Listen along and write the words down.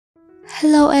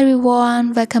Hello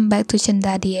everyone, welcome back to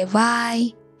Chenda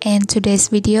DIY. And today's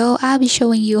video, I'll be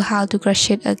showing you how to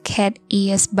crochet a cat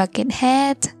ears bucket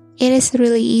hat. It is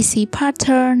really easy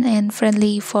pattern and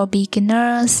friendly for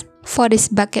beginners. For this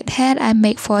bucket hat, I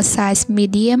make for size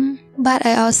medium, but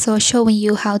I also showing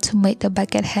you how to make the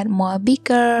bucket hat more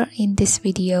bigger in this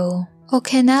video.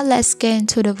 Okay, now let's get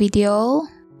into the video.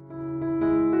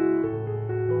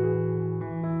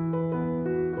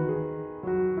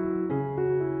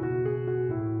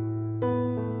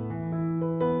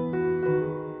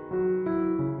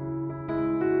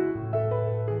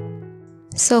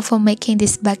 So for making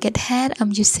this bucket hat,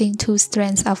 I'm using 2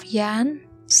 strands of yarn.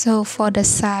 So for the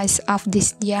size of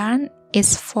this yarn,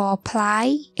 it's 4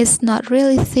 ply. It's not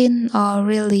really thin or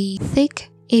really thick.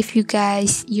 If you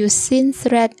guys use thin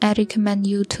thread, I recommend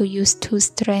you to use 2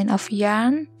 strands of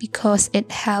yarn because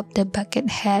it helps the bucket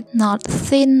hat not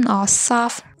thin or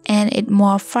soft and it's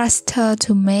more faster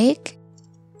to make.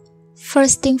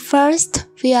 First thing first,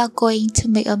 we are going to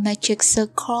make a magic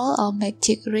circle or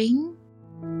magic ring.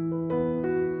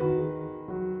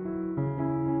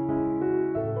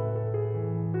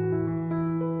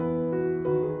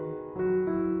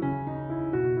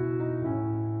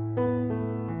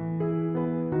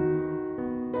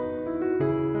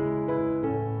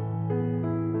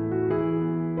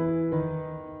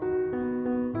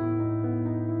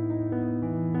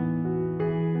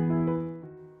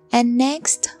 And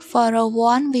next, for row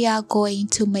 1, we are going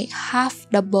to make half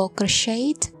double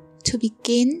crochet. To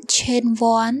begin, chain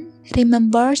 1.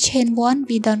 Remember, chain 1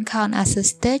 we don't count as a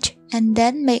stitch. And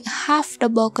then make half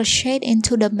double crochet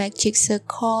into the magic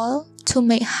circle. To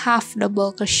make half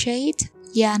double crochet,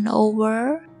 yarn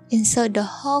over, insert the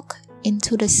hook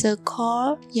into the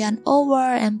circle, yarn over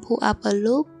and pull up a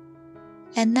loop.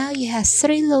 And now you have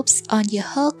 3 loops on your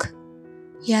hook.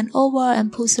 Yarn over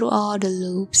and pull through all the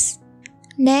loops.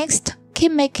 Next,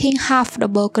 keep making half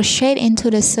double crochet into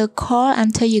the circle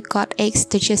until you got 8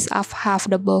 stitches of half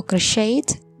double crochet.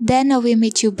 Then I will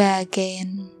meet you back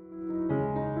again.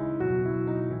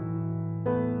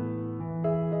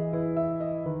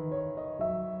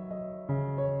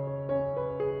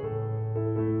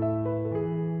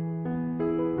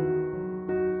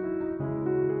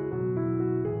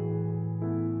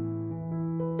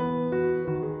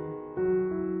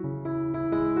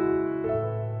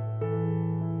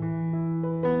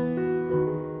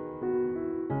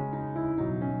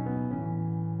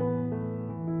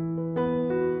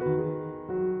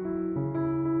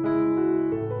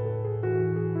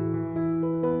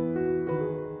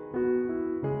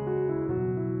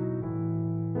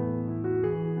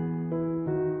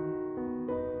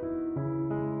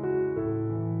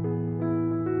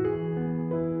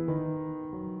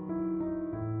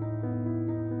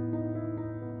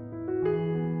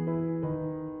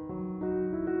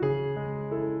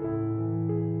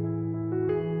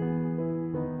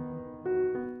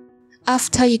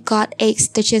 After you got 8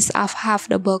 stitches of half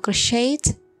double crochet,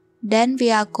 then we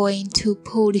are going to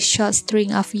pull the short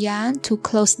string of yarn to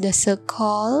close the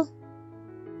circle.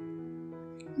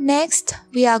 Next,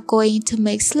 we are going to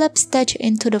make slip stitch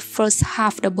into the first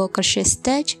half double crochet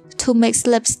stitch. To make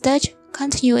slip stitch,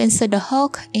 continue insert the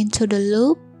hook into the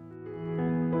loop.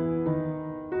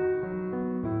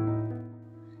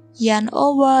 Yarn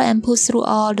over and pull through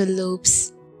all the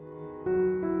loops.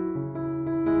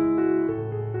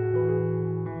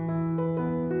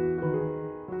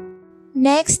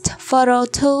 Next, for row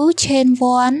 2, chain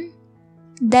 1.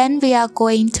 Then we are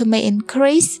going to make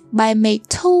increase by make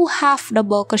 2 half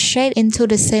double crochet into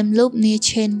the same loop near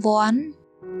chain 1.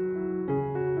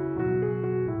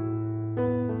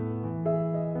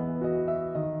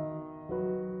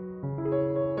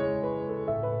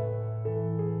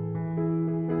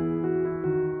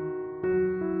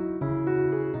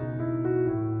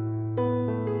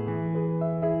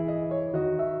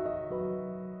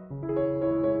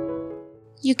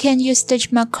 You can use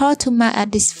stitch marker to mark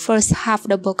at this first half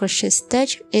double crochet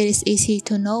stitch. It is easy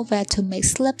to know where to make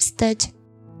slip stitch.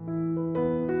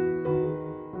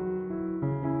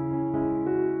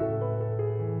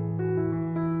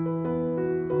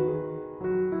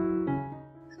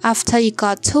 After you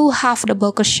got 2 half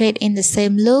double crochet in the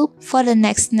same loop, for the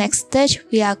next stitch,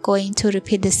 we are going to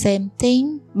repeat the same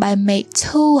thing by make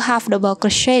 2 half double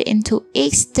crochet into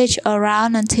each stitch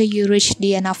around until you reach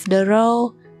the end of the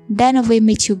row. Then I will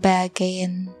meet you back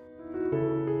again.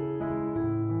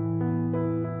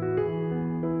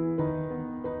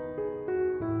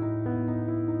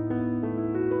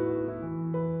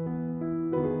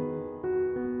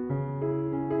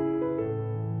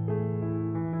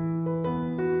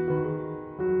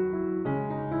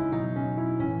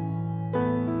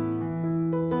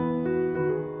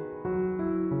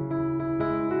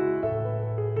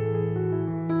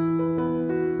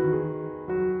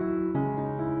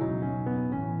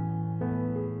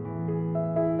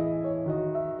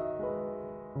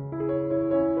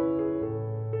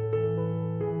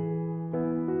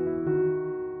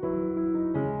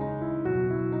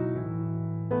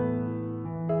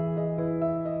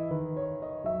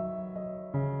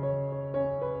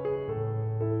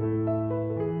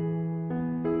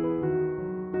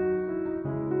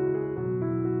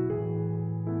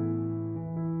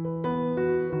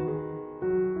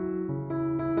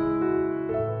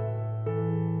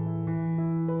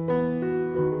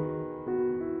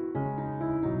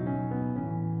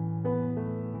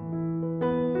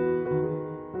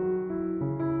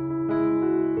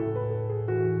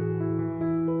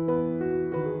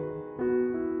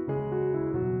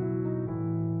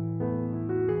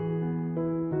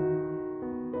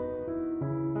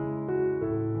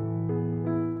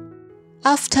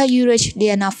 After you reach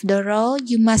the end of the row,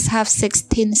 you must have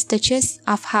 16 stitches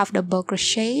of half double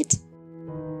crochet.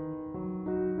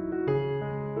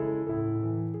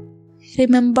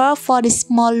 Remember, for the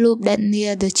small loop that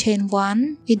near the chain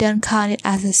 1, we don't count it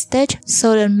as a stitch,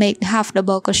 so don't make half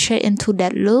double crochet into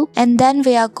that loop. And then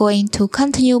we are going to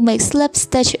continue make slip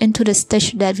stitch into the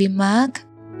stitch that we mark.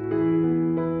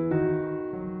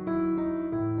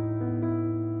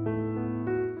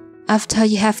 After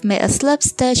you have made a slip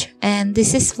stitch, and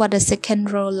this is what the second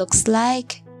row looks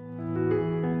like.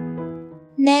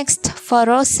 Next, for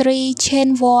row 3,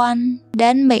 chain 1,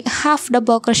 then make half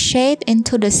double crochet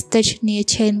into the stitch near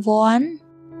chain 1.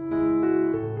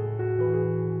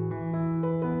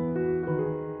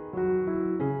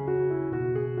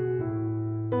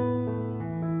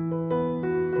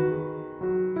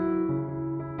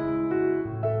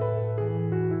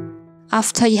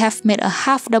 After you have made a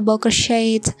half double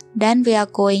crochet, then we are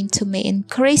going to make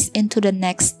increase into the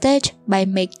next stitch by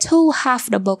make 2 half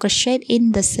double crochet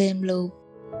in the same loop.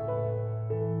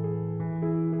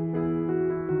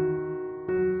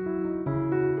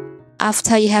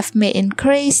 After you have made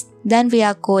increase, then we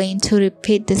are going to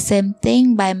repeat the same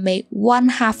thing by make 1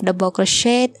 half double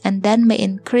crochet and then make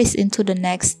increase into the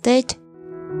next stitch.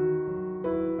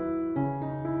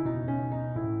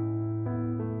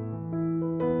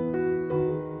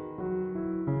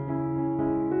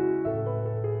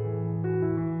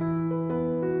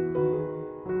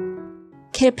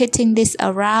 Keep repeating this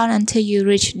around until you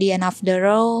reach the end of the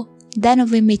row, then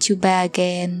we meet you back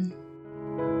again.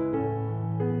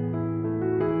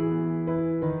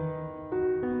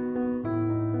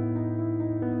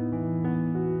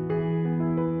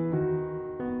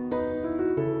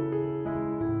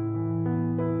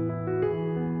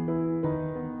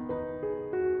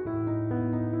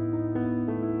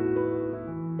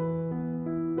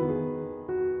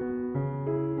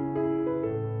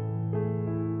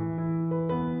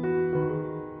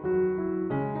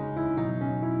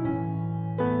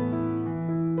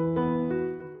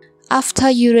 After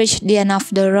you reach the end of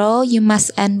the row, you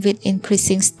must end with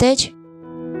increasing stitch.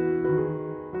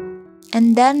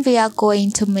 And then we are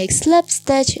going to make slip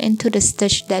stitch into the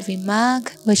stitch that we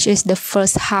mark, which is the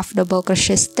first half double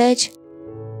crochet stitch.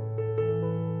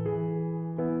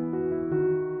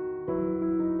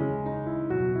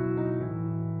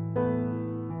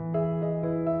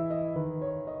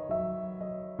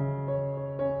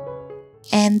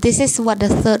 And this is what the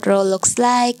third row looks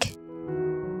like.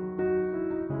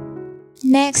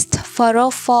 Next, for row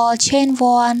 4, chain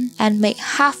 1 and make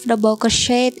half double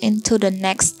crochet into the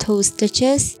next 2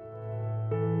 stitches.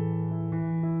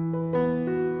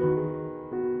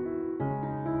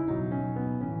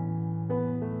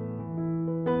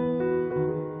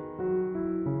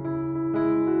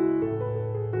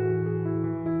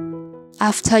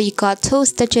 After you got 2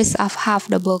 stitches of half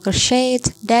double crochet,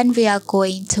 then we are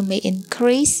going to make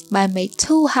increase by make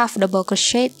 2 half double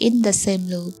crochet in the same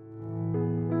loop.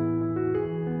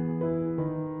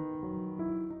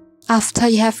 After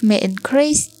you have made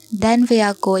increase, then we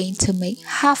are going to make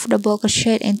half double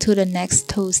crochet into the next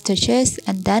 2 stitches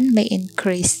and then make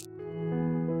increase.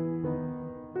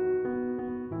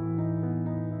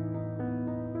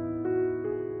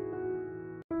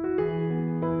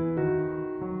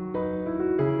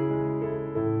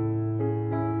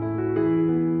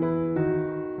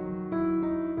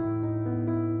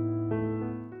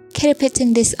 Keep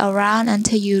repeating this around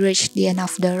until you reach the end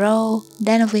of the row,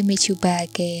 then we meet you back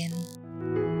again.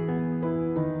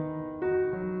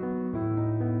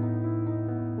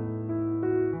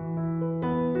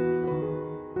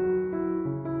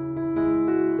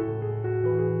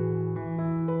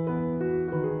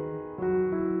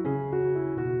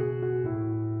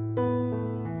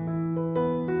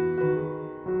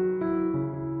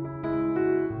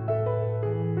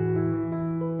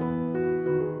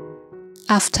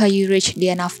 After you reach the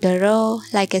end of the row,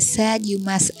 like I said, you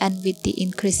must end with the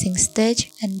increasing stitch,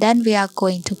 and then we are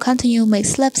going to continue make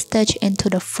slip stitch into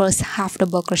the first half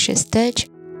double crochet stitch.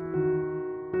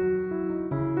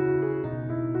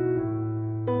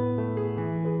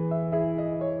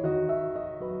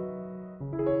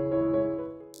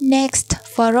 Next,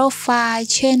 for row 5,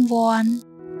 chain 1,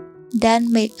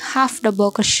 then make half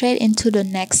double crochet into the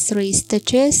next 3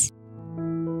 stitches.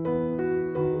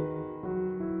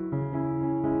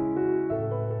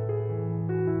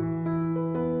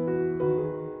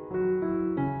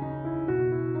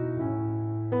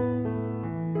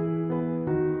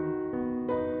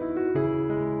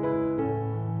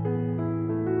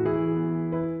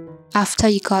 After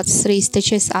you got 3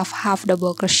 stitches of half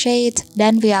double crochet,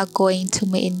 then we are going to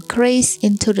make increase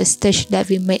into the stitch that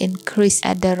we made increase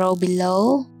at the row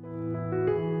below.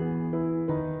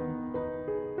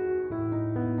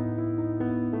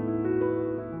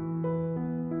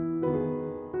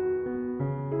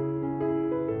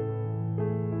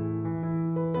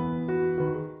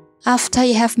 After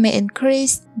you have made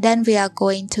increase, then we are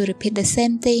going to repeat the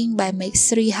same thing by make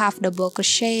 3 half double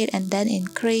crochet and then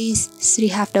increase, 3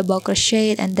 half double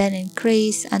crochet and then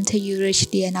increase until you reach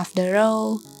the end of the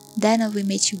row. Then I will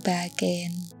meet you back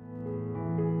again.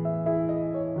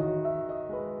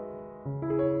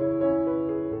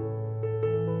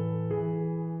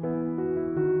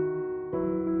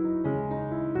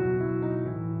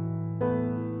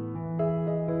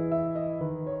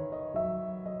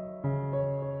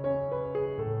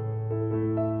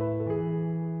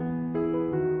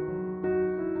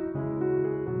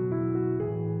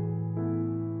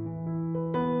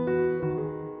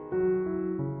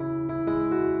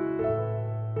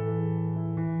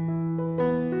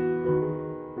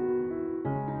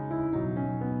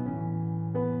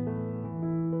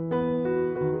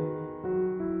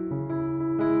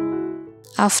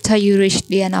 After you reach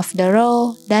the end of the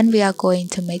row, then we are going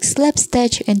to make slip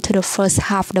stitch into the first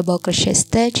half double crochet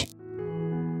stitch.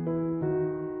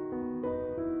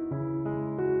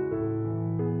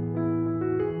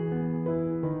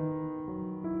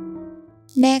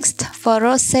 Next, for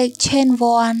row 6, chain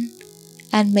 1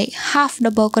 and make half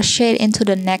double crochet into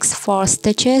the next 4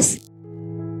 stitches.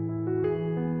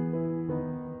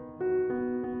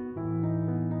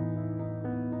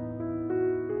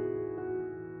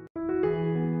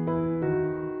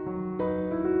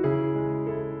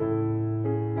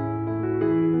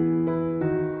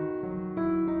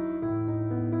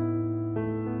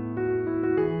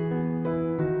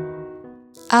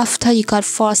 After you got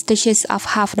 4 stitches of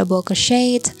half double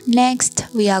crochet, next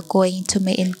we are going to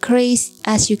make increase.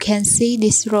 As you can see,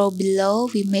 this row below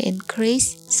we made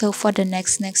increase. So for the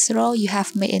next row, you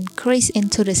have made increase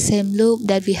into the same loop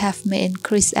that we have made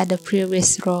increase at the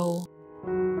previous row.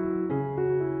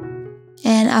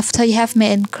 And after you have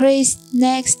made increase,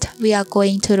 next we are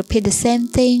going to repeat the same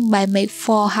thing by make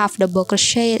 4 half double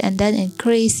crochet and then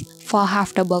increase, 4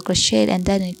 half double crochet and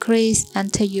then increase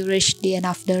until you reach the end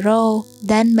of the row.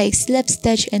 Then make slip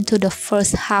stitch into the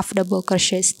first half double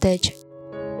crochet stitch.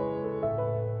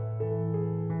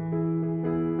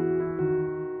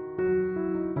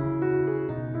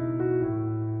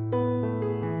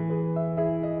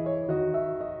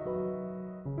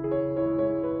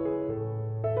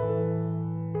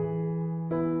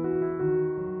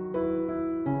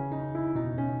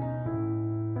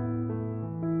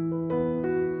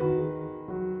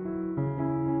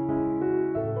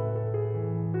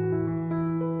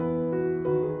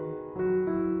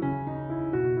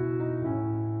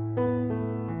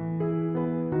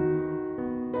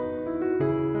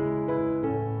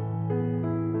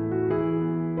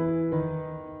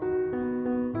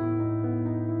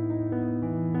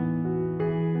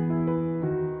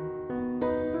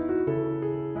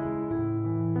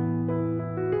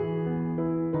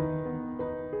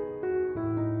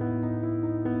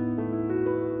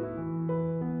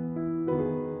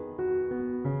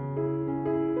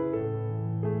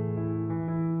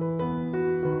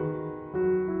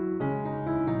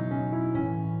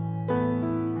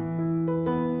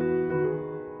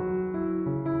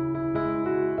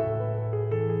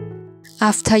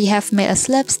 After you have made a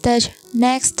slip stitch,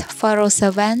 next for row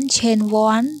 7, chain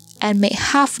 1 and make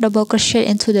half double crochet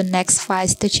into the next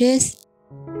 5 stitches.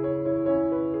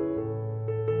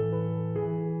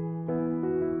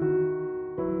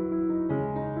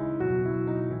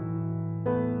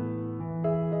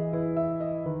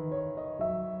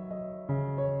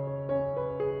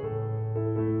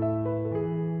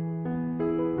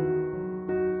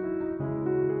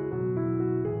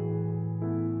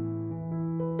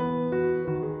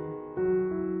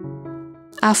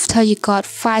 After you got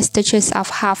 5 stitches of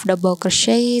half double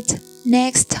crochet,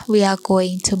 next we are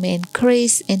going to make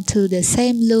increase into the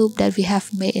same loop that we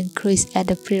have made increase at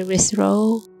the previous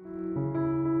row.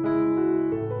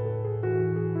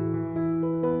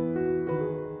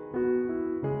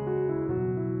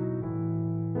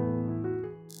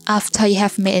 After you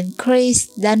have made increase,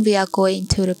 then we are going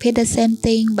to repeat the same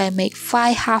thing by make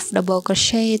 5 half double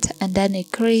crochet and then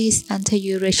increase until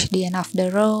you reach the end of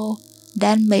the row.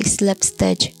 Then make slip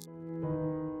stitch.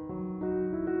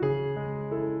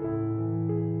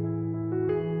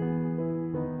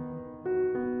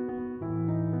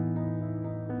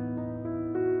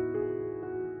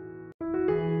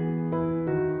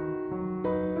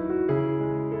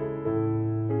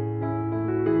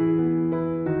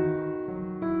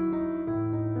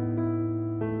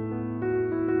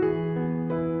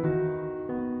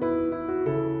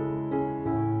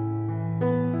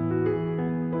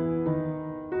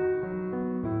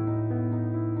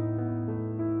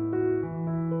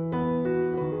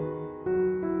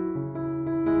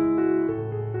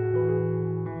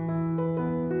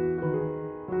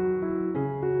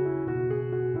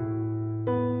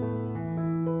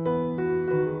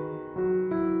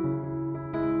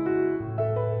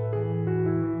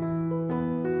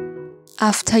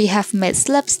 After you have made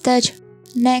slip stitch,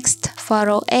 next for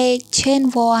row 8, chain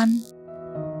 1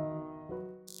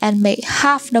 and make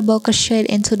half double crochet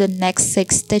into the next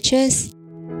 6 stitches.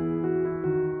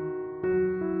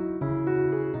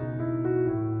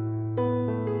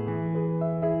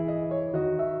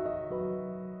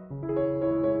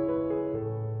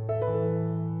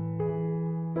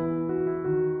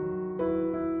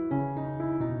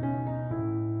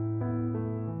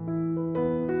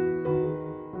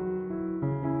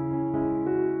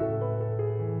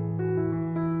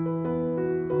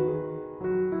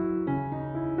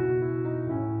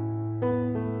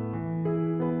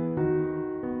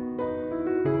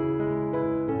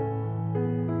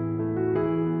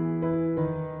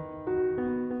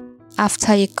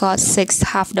 After you got 6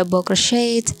 half double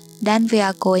crochets, then we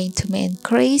are going to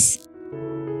increase.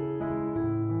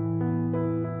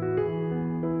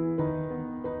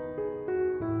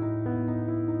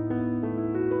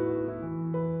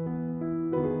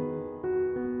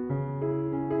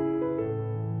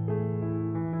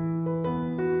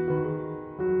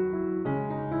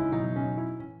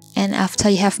 And after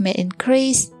you have made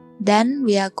increase, then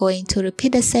we are going to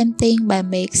repeat the same thing by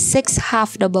make 6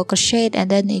 half double crochet and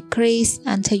then increase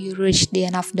until you reach the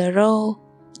end of the row,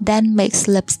 then make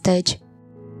slip stitch.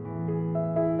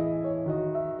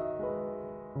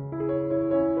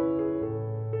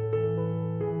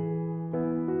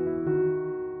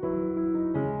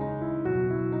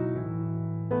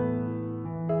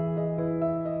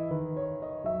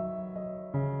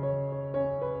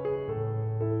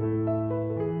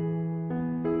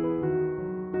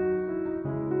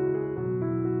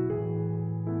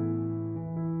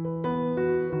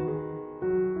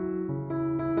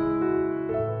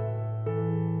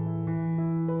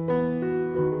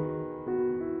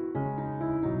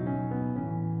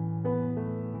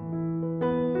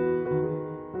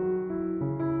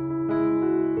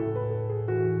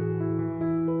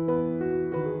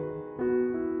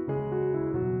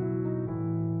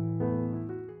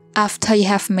 After you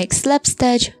have made slip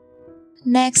stitch,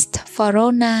 next for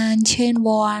row 9, chain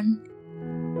 1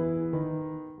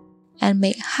 and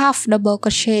make half double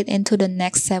crochet into the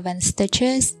next 7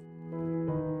 stitches.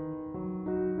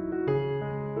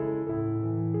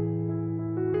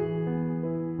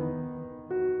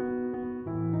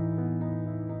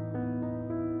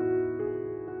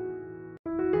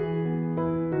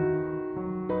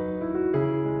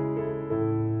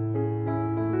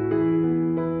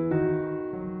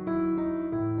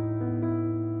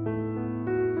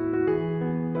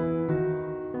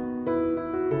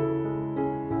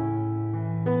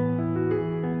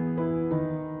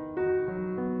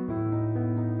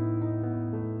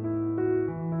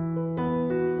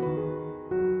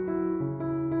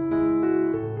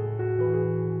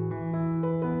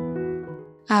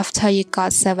 After you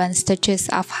got 7 stitches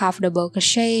of half double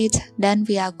crochet, then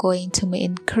we are going to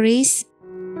increase.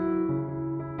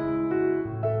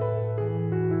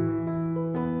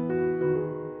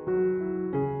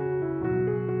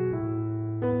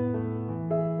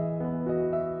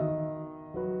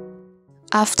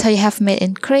 After you have made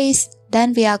increase,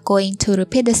 then we are going to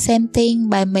repeat the same thing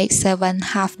by make 7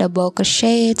 half double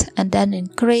crochet and then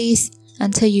increase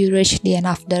until you reach the end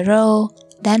of the row,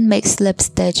 then make slip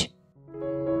stitch.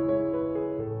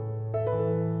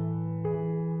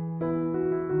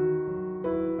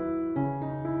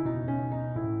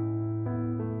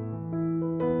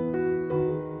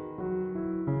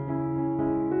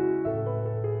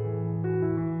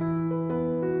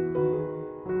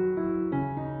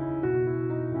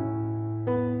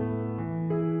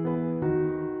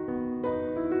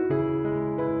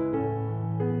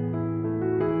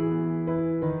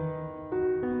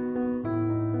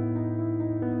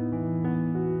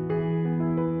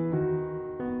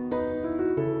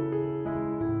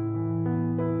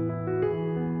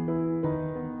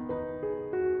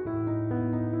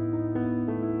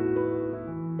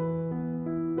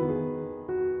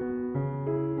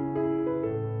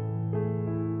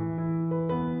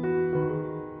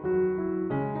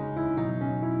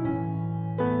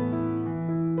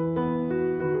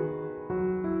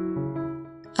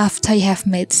 After you have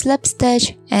made slip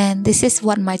stitch, and this is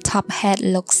what my top hat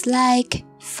looks like.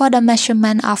 For the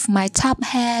measurement of my top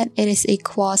hat, it is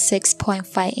equal 6.5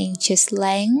 inches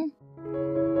length.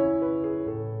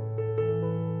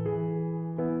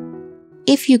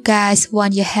 If you guys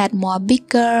want your hat more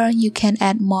bigger, you can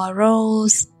add more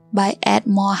rows. by add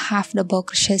more half double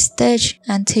crochet stitch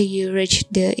until you reach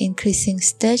the increasing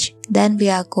stitch. Then we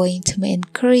are going to make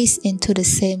increase into the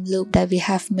same loop that we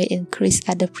have made increase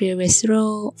at the previous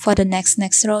row. For the next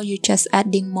row, you just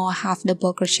adding more half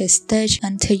double crochet stitch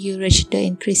until you reach the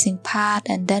increasing part,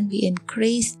 and then we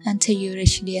increase until you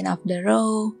reach the end of the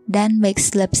row. Then make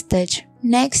slip stitch.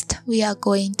 Next, we are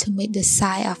going to make the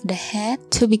side of the head.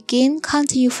 To begin,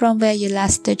 continue from where your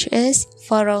last stitch is.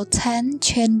 For row 10,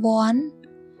 chain 1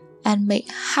 and make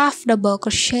half double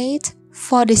crochet.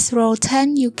 For this row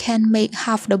 10, you can make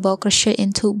half double crochet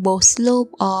into both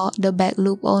loop or the back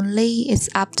loop only. It's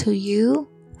up to you.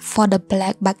 For the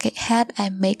black bucket hat, I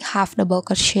make half double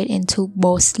crochet into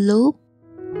both loop.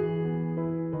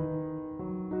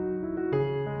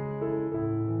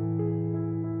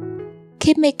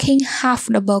 Keep making half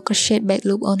double crochet back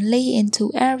loop only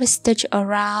into every stitch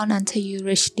around until you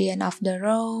reach the end of the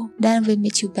row. Then we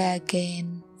meet you back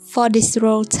again. For this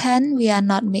row 10, we are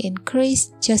not make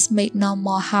increase, just make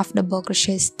normal half double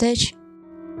crochet stitch.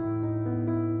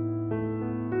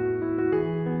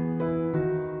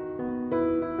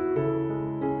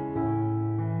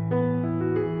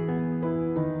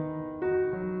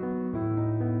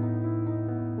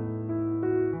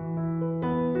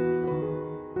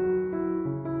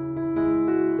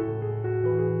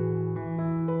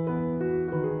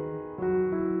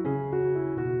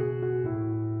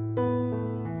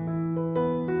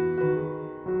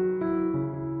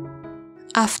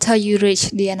 After you reach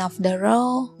the end of the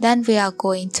row, then we are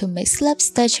going to make slip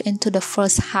stitch into the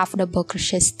first half double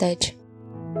crochet stitch.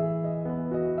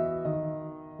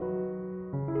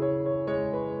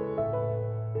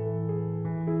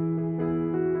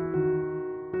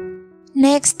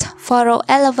 Next, for row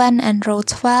 11 and row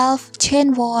 12,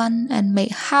 chain 1 and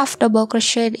make half double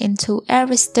crochet into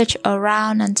every stitch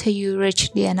around until you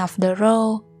reach the end of the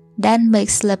row. Then make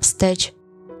slip stitch.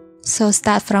 So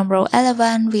start from row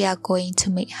 11, we are going to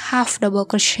make half double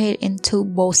crochet into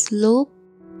both loop.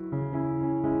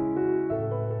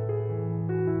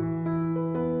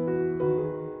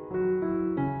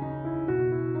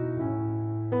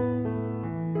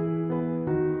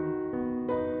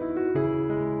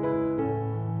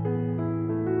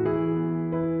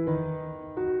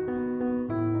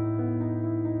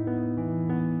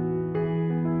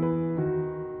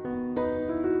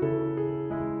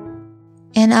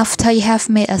 And after you have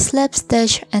made a slip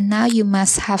stitch, and now you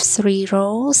must have 3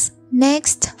 rows.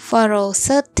 Next, for row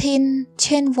 13,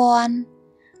 chain 1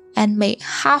 and make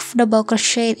half double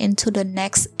crochet into the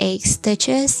next 8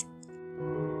 stitches.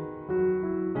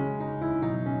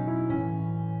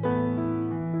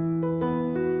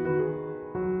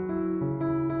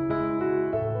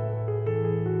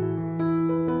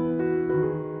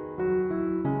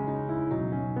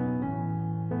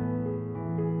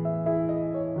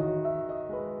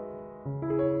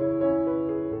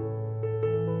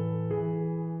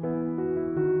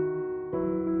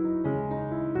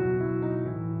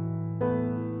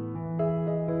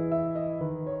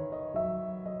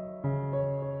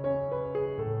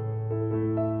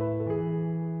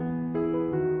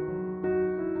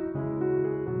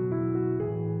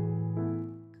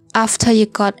 After you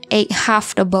got 8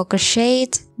 half double crochet,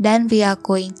 then we are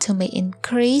going to make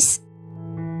increase.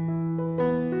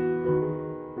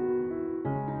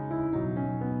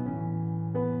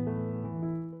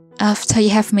 After you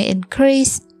have made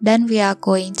increase, then we are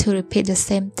going to repeat the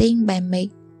same thing by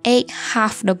make 8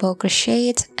 half double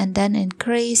crochet and then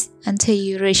increase until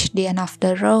you reach the end of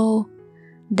the row.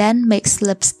 Then make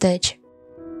slip stitch.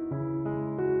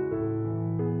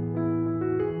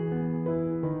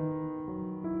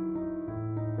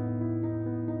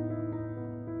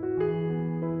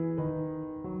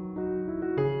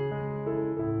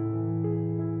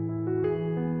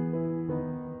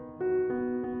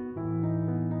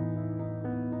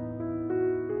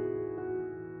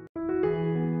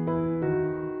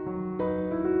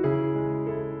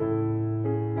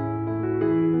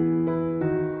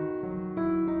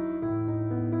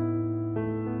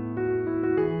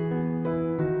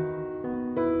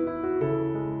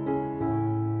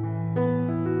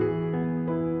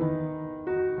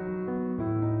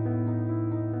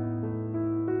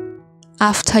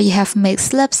 After you have made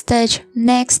slip stitch,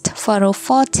 next for row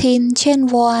 14, chain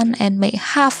 1 and make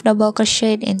half double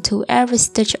crochet into every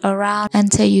stitch around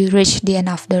until you reach the end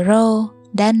of the row,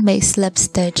 then make slip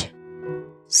stitch.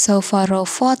 So for row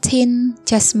 14,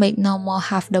 just make normal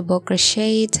half double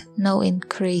crochet, no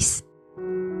increase.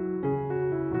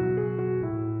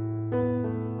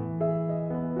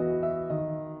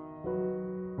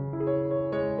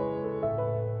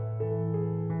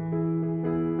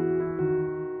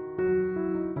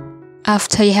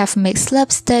 After you have made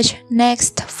slip stitch,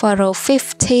 next for row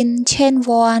 15, chain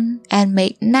 1 and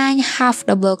make 9 half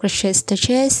double crochet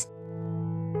stitches.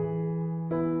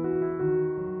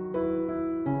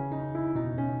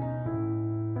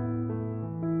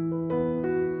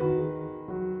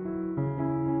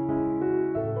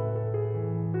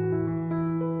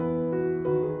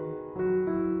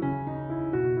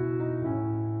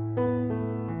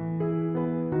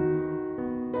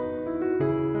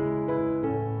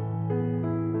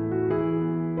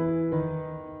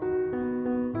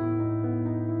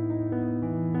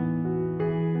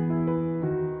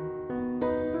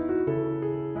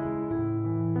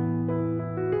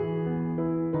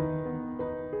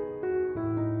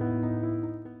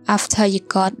 After you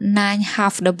got 9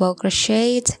 half double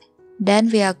crochet,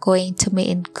 then we are going to make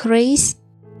increase.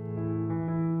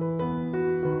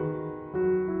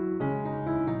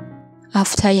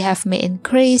 After you have made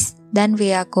increase, then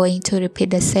we are going to repeat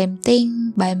the same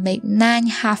thing by make 9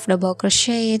 half double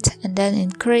crochet and then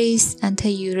increase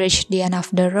until you reach the end of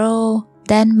the row,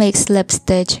 then make slip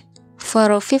stitch. For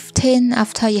row 15,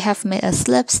 after you have made a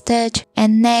slip stitch,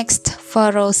 and next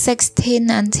for row 16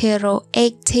 until row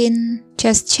 18,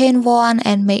 just chain 1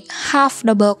 and make half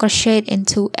double crochet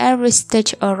into every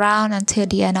stitch around until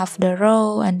the end of the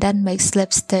row and then make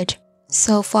slip stitch.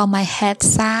 So for my head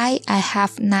side, I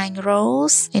have 9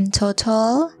 rows in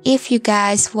total. If you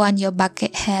guys want your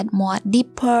bucket head more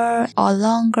deeper or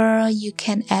longer, you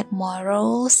can add more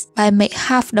rows by make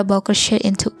half double crochet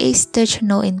into each stitch,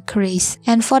 no increase.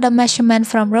 And for the measurement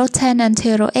from row 10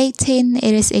 until row 18,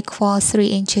 it is equal 3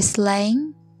 inches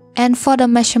length. And for the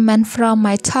measurement from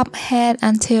my top head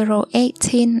until row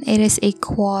 18, it is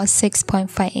equal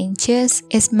 6.5 inches.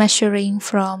 It's measuring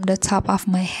from the top of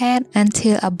my head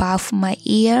until above my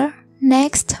ear.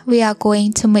 Next, we are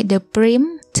going to make the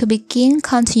brim. To begin,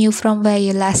 continue from where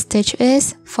your last stitch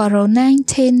is. For row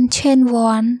 19, chain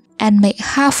 1 and make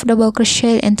half double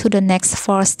crochet into the next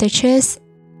 4 stitches.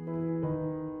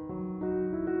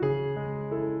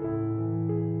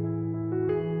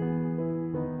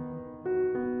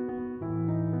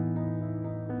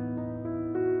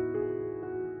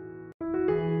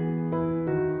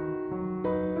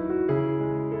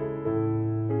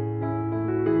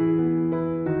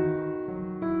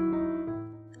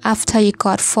 After you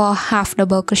got 4 half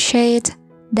double crochet,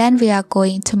 then we are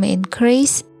going to make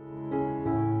increase.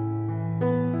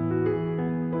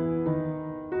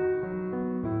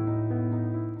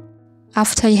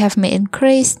 After you have made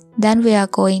increase, then we are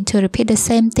going to repeat the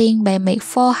same thing by make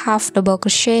 4 half double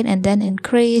crochet and then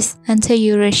increase until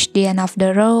you reach the end of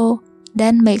the row,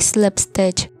 then make slip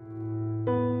stitch.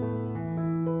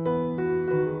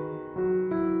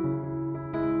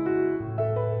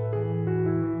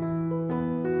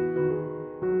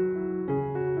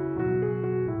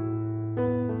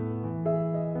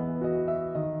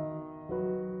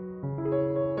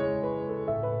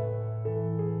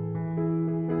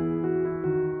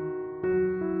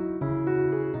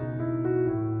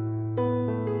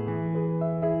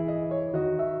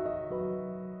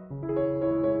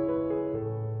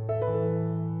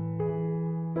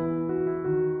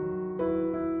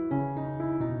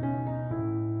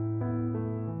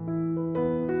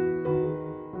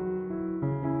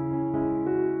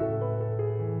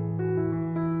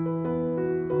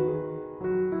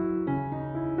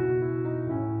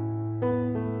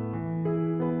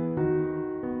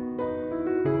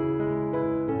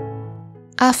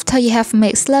 After you have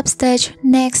made slip stitch,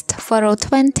 next for row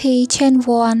 20, chain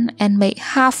 1 and make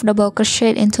half double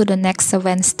crochet into the next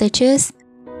 7 stitches.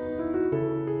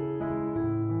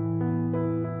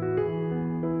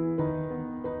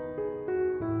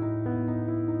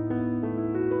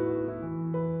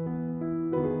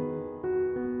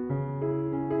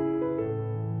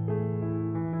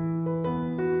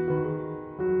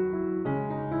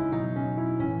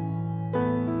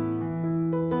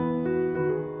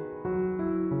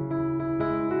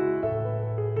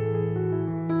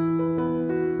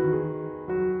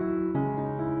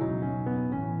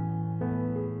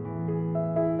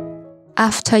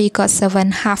 After you got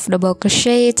 7 half double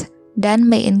crochet, then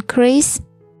make increase.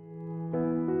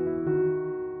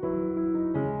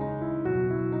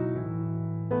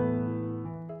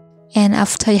 And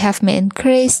after you have made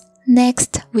increase,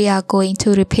 next we are going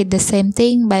to repeat the same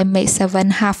thing by make 7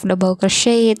 half double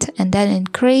crochet and then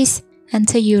increase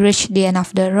until you reach the end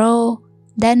of the row,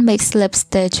 then make slip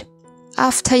stitch.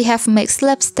 After you have made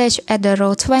slip stitch at the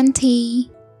row 20,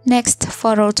 next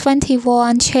for row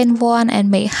 21, chain 1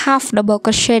 and make half double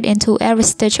crochet into every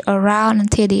stitch around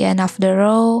until the end of the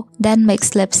row, then make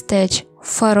slip stitch.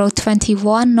 For row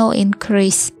 21, no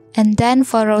increase. And then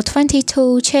for row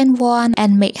 22, chain 1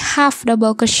 and make half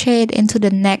double crochet into the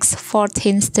next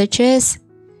 14 stitches.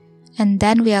 And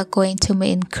then we are going to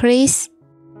make increase.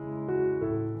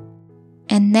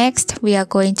 And next we are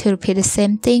going to repeat the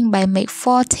same thing by make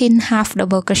 14 half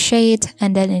double crochet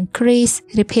and then increase,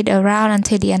 repeat around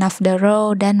until the end of the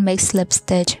row, then make slip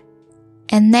stitch.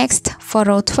 And next for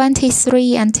row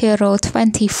 23 until row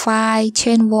 25,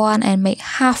 chain 1 and make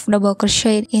half double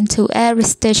crochet into every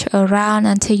stitch around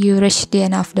until you reach the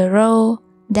end of the row,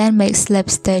 then make slip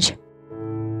stitch.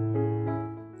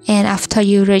 And after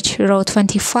you reach row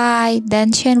 25,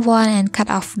 then chain 1 and cut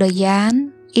off the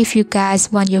yarn. If you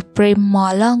guys want your brim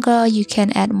more longer, you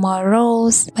can add more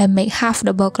rows by make half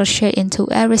double crochet into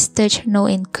every stitch, no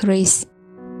increase.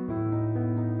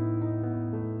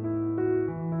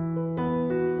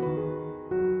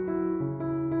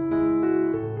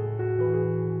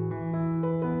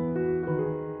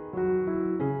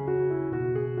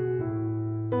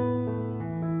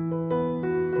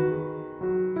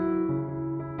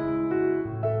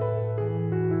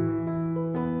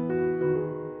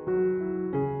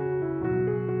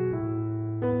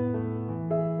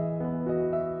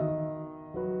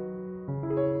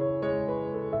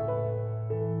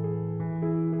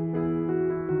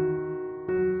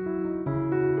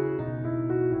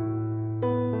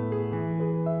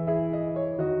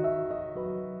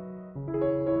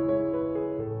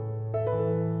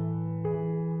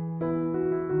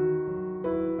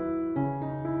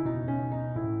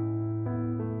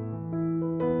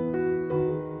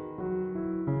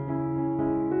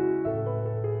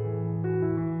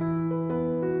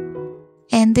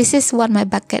 And this is what my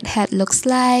bucket hat looks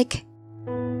like.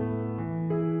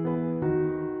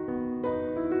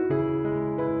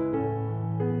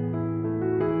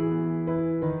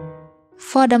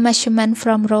 For the measurement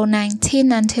from row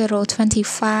 19 until row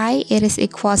 25, it is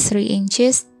equal 3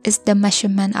 inches. It's the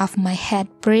measurement of my hat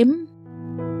brim.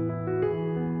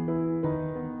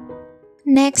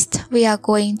 Next, we are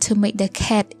going to make the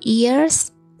cat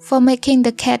ears. For making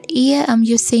the cat ear, I'm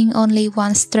using only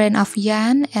one strand of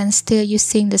yarn and still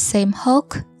using the same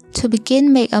hook. To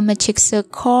begin, make a magic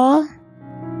circle.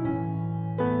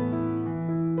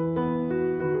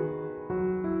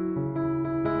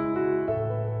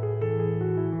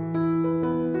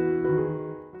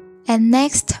 And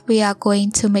next, we are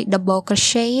going to make double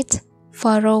crochet.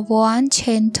 For row 1,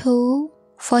 chain 2.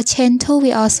 For chain 2,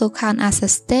 we also count as a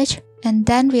stitch. And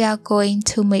then we are going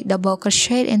to make double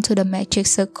crochet into the magic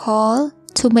circle.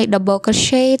 To make double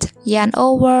crochet, yarn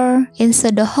over,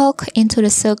 insert the hook into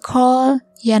the circle,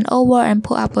 yarn over and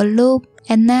pull up a loop.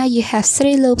 And now you have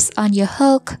 3 loops on your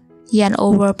hook. Yarn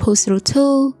over, pull through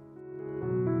 2.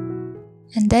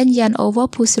 And then yarn over,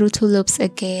 pull through 2 loops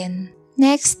again.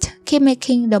 Next, keep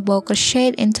making double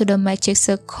crochet into the magic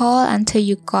circle until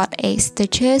you got 8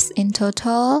 stitches in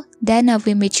total. Then I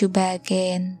will meet you back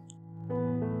again.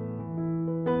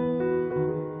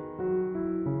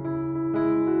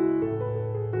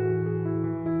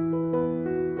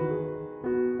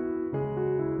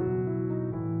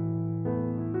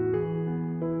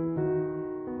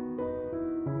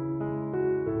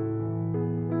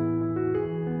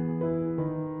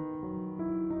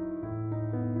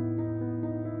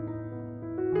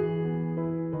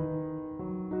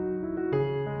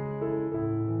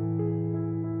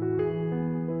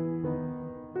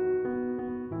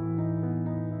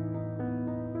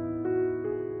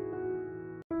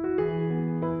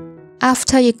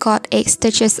 After you got 8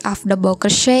 stitches of double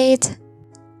crochet,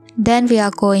 then we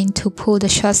are going to pull the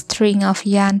short string of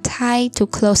yarn tight to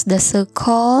close the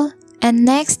circle. And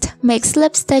next, make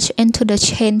slip stitch into the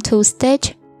chain 2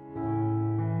 stitch.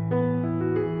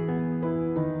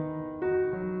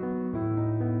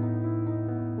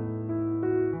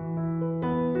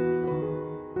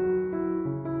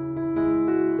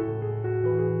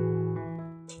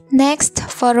 Next,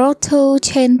 for row 2,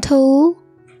 chain 2.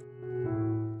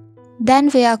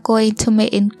 Then we are going to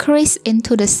make increase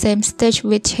into the same stitch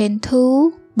with chain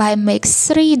 2 by make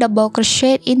 3 double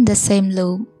crochet in the same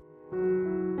loop.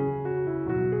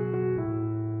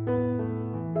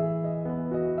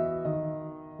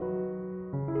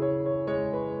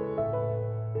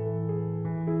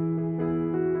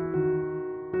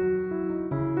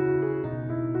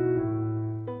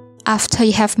 After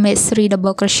you have made 3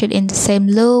 double crochet in the same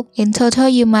loop, in total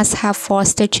you must have 4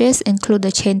 stitches, include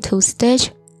the chain 2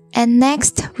 stitch. And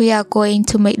next, we are going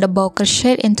to make double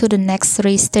crochet into the next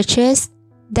 3 stitches.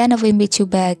 Then I will meet you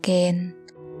back again.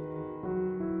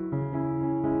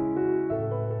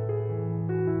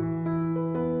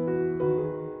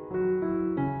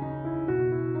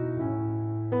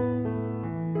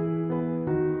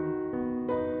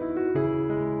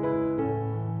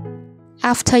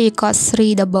 After you got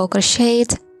 3 double crochet,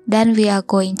 then we are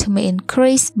going to make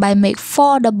increase by make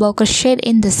 4 double crochet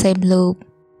in the same loop.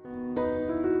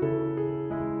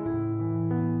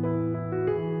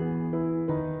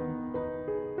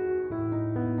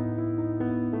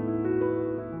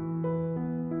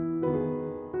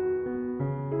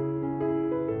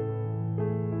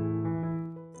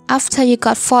 After you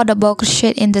got 4 double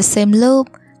crochet in the same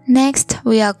loop, next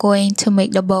we are going to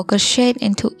make double crochet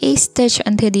into each stitch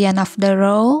until the end of the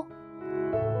row.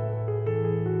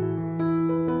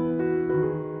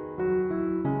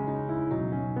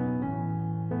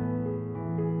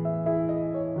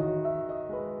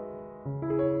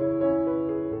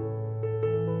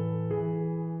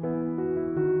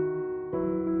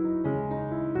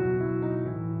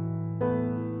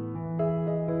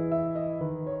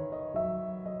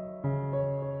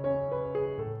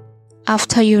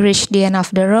 After you reach the end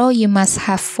of the row, you must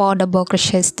have 4 double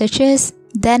crochet stitches.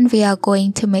 Then we are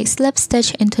going to make slip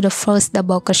stitch into the first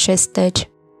double crochet stitch.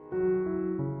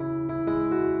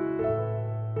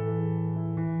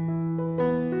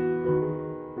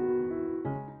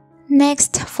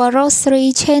 Next, for row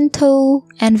 3, chain 2,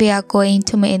 and we are going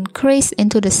to make increase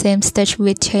into the same stitch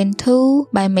with chain 2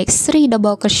 by make 3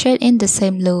 double crochet in the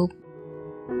same loop.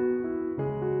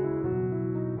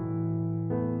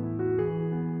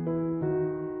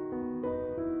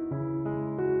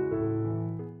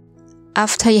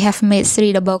 After you have made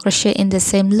 3 double crochet in the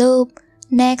same loop,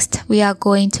 next we are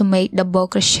going to make double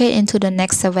crochet into the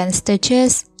next 7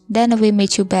 stitches, then we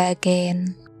meet you back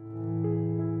again.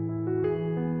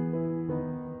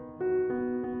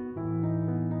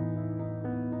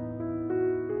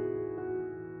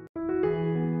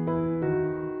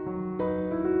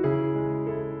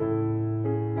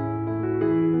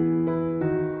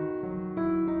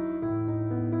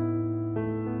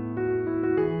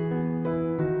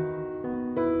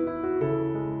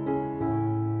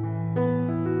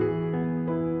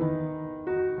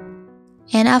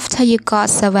 And after you got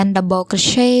 7 double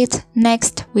crochet,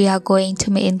 next we are going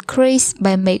to make increase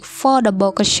by make 4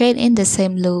 double crochet in the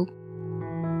same loop.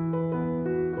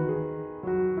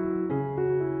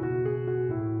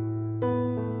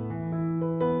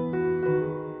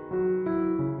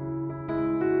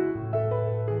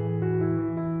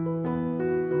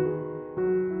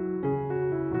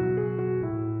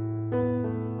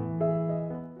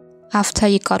 After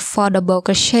you got 4 double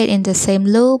crochet in the same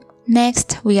loop,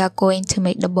 next we are going to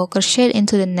make double crochet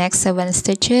into the next 7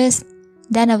 stitches,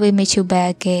 then I will meet you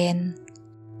back again.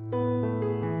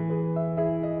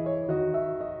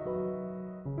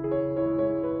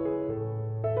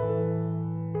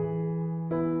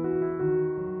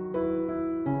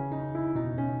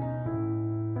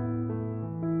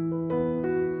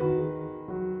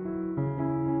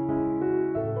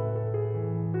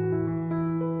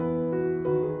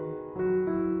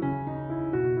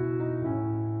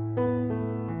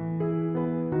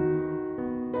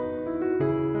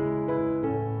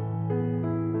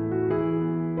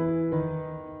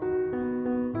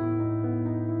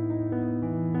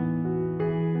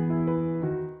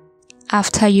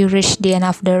 After you reach the end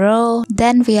of the row,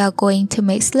 then we are going to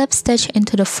make slip stitch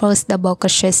into the first double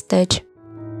crochet stitch.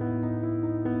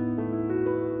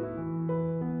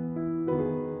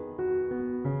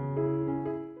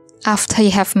 After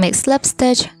you have made slip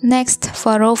stitch, next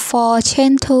for row 4,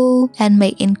 chain 2 and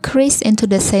make increase into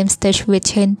the same stitch with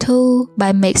chain 2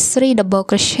 by make 3 double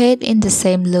crochet in the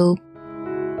same loop.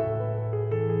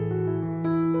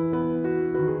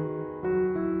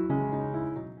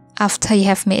 After you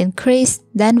have made increase,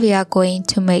 then we are going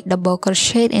to make double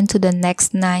crochet into the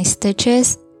next 9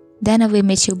 stitches, then I will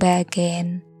meet you back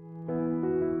again.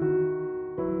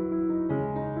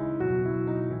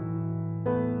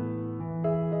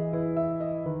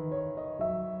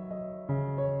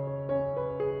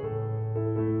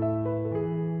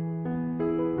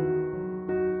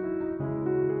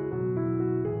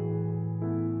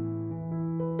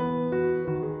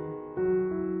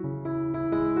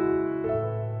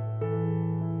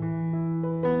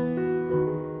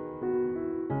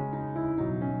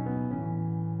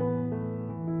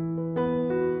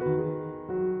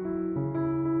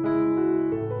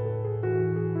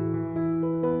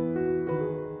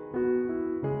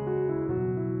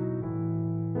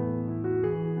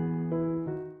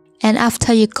 And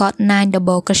after you got 9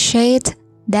 double crochet,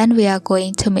 then we are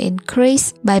going to make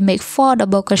increase by make 4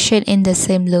 double crochet in the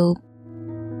same loop.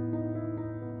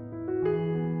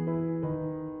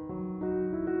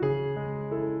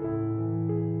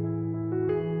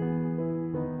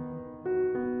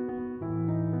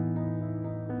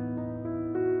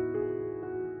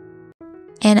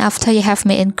 And after you have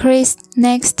made increase,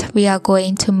 next we are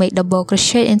going to make double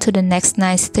crochet into the next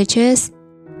 9 stitches.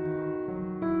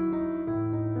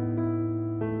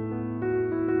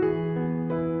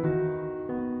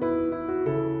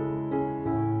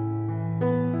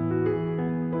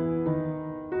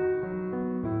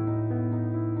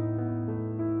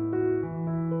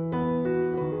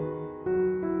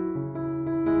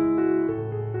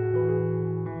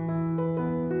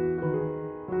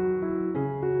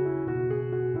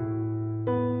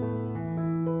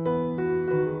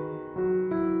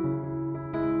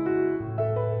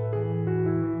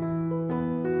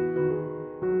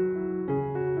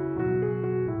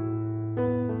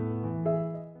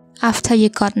 After you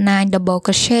got 9 double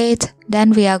crochet,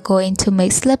 then we are going to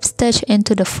make slip stitch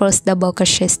into the first double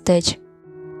crochet stitch.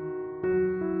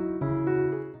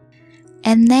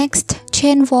 And next,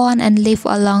 chain 1 and leave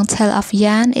a long tail of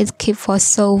yarn it keep for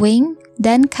sewing,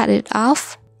 then cut it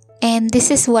off. And this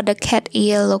is what the cat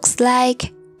ear looks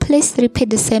like. Please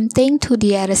repeat the same thing to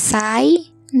the other side.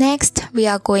 Next, we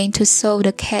are going to sew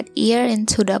the cat ear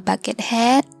into the bucket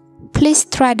head. Please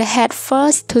try the head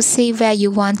first to see where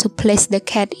you want to place the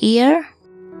cat ear.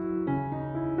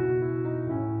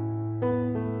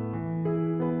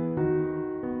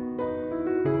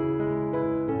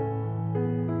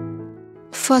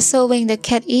 For sewing the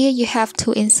cat ear, you have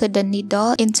to insert the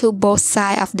needle into both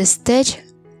sides of the stitch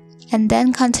and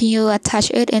then continue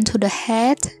attach it into the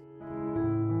head.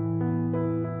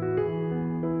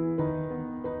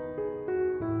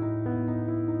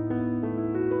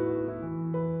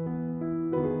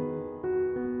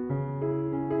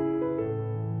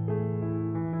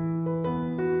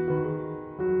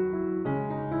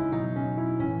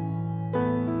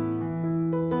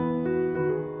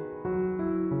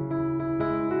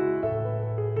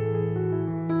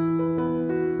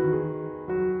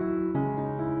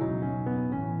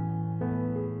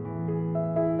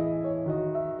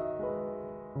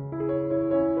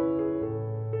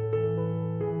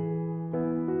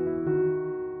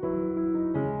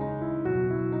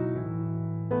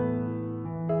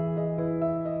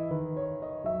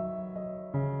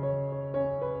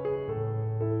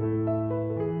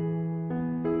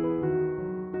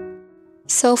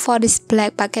 So for this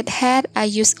black bucket head, I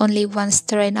use only 1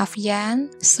 strand of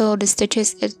yarn, so the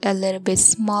stitches is a little bit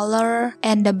smaller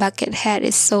and the bucket head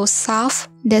is so soft.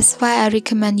 That's why I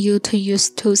recommend you to use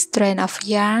 2 strands of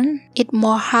yarn. It's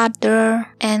more harder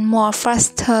and more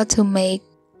faster to make.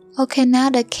 Okay, now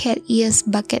the cat ears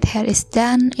bucket head is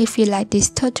done. If you like this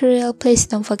tutorial, please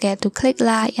don't forget to click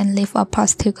like and leave a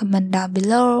positive comment down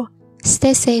below.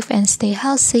 Stay safe and stay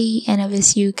healthy, and I will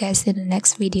see you guys in the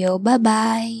next video. Bye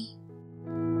bye.